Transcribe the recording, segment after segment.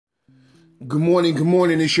Good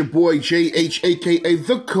morning. It's your boy JH, aka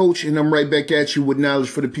The Coach, and I'm right back at you with Knowledge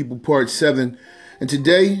for the People Part 7. And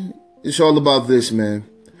today, it's all about this, man.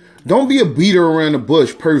 Don't be a beater around the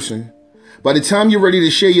bush person. By the time you're ready to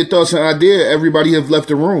share your thoughts and idea, everybody have left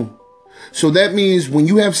the room. So that means when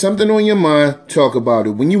you have something on your mind, talk about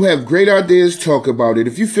it. When you have great ideas, talk about it.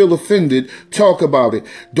 If you feel offended, talk about it.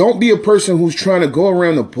 Don't be a person who's trying to go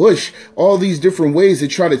around the bush, all these different ways to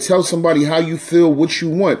try to tell somebody how you feel, what you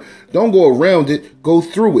want. Don't go around it, go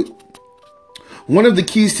through it. One of the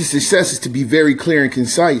keys to success is to be very clear and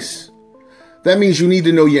concise. That means you need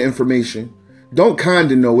to know your information. Don't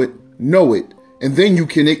kinda know it. And then you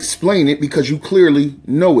can explain it because you clearly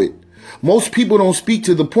know it. Most people don't speak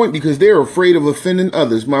to the point because they're afraid of offending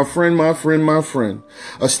others. My friend.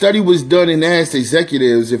 A study was done and asked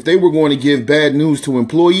executives if they were going to give bad news to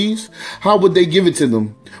employees, how would they give it to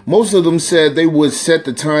them? Most of them said they would set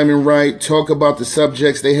the timing right, talk about the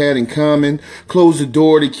subjects they had in common, close the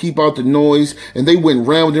door to keep out the noise, and they went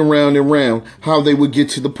round and round how they would get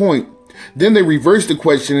to the point. Then they reversed the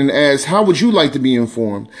question and asked, how would you like to be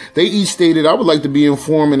informed? They each stated, I would like to be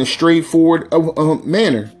informed in a straightforward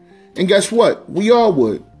manner. And guess what? We all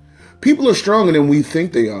would. People are stronger than we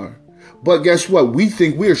think they are. But guess what? We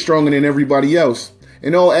think we are stronger than everybody else.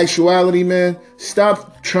 In all actuality, man,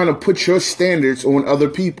 stop trying to put your standards on other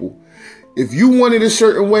people. If you want it a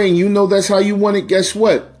certain way and you know that's how you want it, guess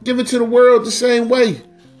what? Give it to the world the same way.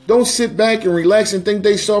 Don't sit back and relax and think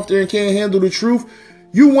they softer and can't handle the truth.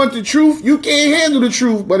 You want the truth, you can't handle the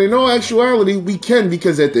truth. But in all actuality, we can,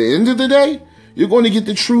 because at the end of the day, you're going to get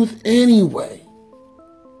the truth anyway.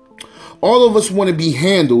 All of us want to be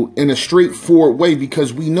handled in a straightforward way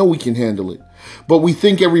because we know we can handle it. But we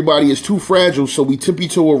think everybody is too fragile, so we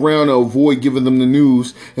tippy-toe around to avoid giving them the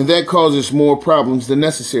news, and that causes more problems than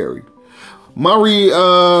necessary. My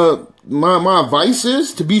advice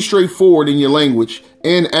is to be straightforward in your language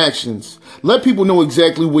and actions. Let people know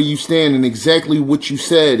exactly where you stand and exactly what you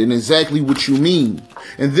said and exactly what you mean.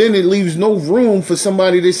 And then it leaves no room for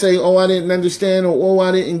somebody to say, oh, I didn't understand, or oh,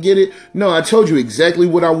 I didn't get it. No, I told you exactly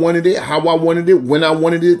what I wanted it, how I wanted it, when I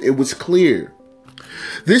wanted it. It was clear.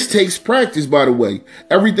 This takes practice, by the way.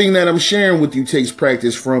 Everything that I'm sharing with you takes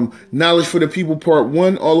practice, from Knowledge for the People Part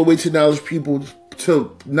 1 all the way to Knowledge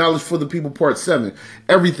for the People Part 7.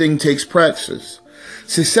 Everything takes practice.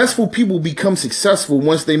 Successful people become successful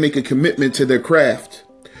once they make a commitment to their craft.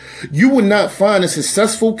 You will not find a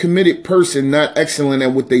successful, committed person not excellent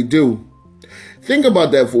at what they do. Think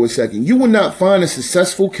about that for a second. You will not find a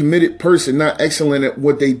successful, committed person not excellent at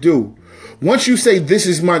what they do. Once you say, this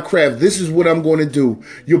is my craft, this is what I'm going to do,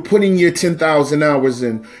 you're putting your 10,000 hours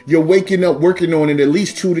in. You're waking up, working on it at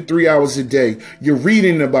least 2 to 3 hours a day. You're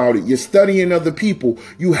reading about it. You're studying other people.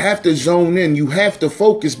 You have to zone in. You have to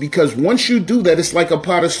focus, because once you do that, it's like a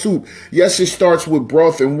pot of soup. Yes, it starts with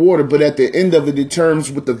broth and water, but at the end of it, it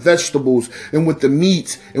turns with the vegetables and with the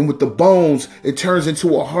meats and with the bones. It turns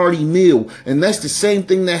into a hearty meal. And that's the same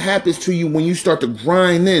thing that happens to you when you start to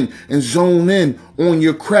grind in and zone in on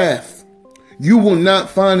your craft. You will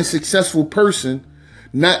not find a successful person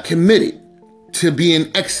not committed to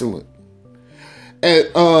being excellent. And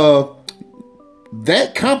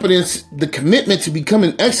that competence, the commitment to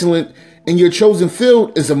becoming excellent in your chosen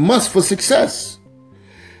field, is a must for success.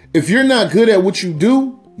 If you're not good at what you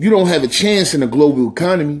do, you don't have a chance in a global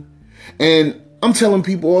economy. And I'm telling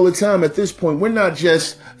people all the time, at this point, we're not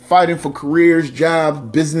just fighting for careers, jobs,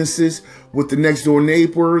 businesses with the next door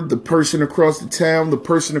neighbor, the person across the town, the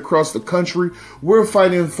person across the country. We're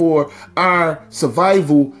fighting for our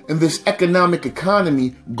survival in this economic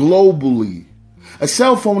economy globally. A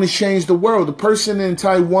cell phone has changed the world. A person in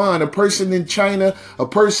Taiwan, a person in China, a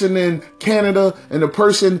person in Canada, and a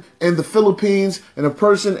person in the Philippines, and a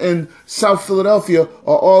person in South Philadelphia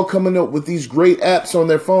are all coming up with these great apps on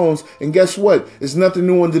their phones. And guess what? It's nothing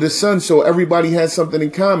new under the sun, so everybody has something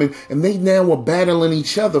in common. And they now are battling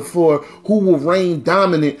each other for who will reign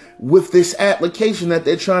dominant with this application that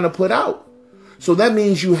they're trying to put out. So that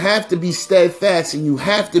means you have to be steadfast and you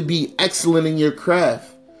have to be excellent in your craft.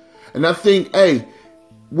 And I think, hey,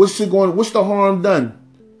 what's the harm done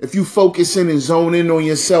if you focus in and zone in on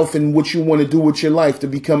yourself and what you want to do with your life to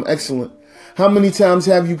become excellent? How many times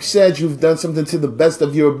have you said you've done something to the best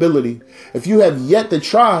of your ability? If you have yet to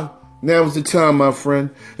try, now is the time, my friend.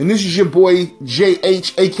 And this is your boy,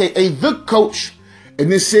 JH, aka The Coach. And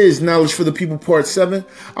this is Knowledge for the People Part 7.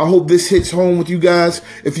 I hope this hits home with you guys.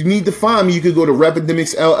 If you need to find me, you can go to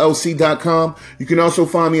rapidemicsllc.com. You can also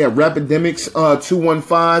find me at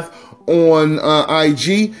rapidemics215 on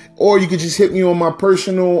IG. Or you can just hit me on my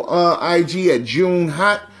personal IG at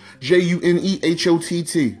JuneHott,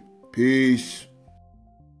 JUNEHOTT. Peace.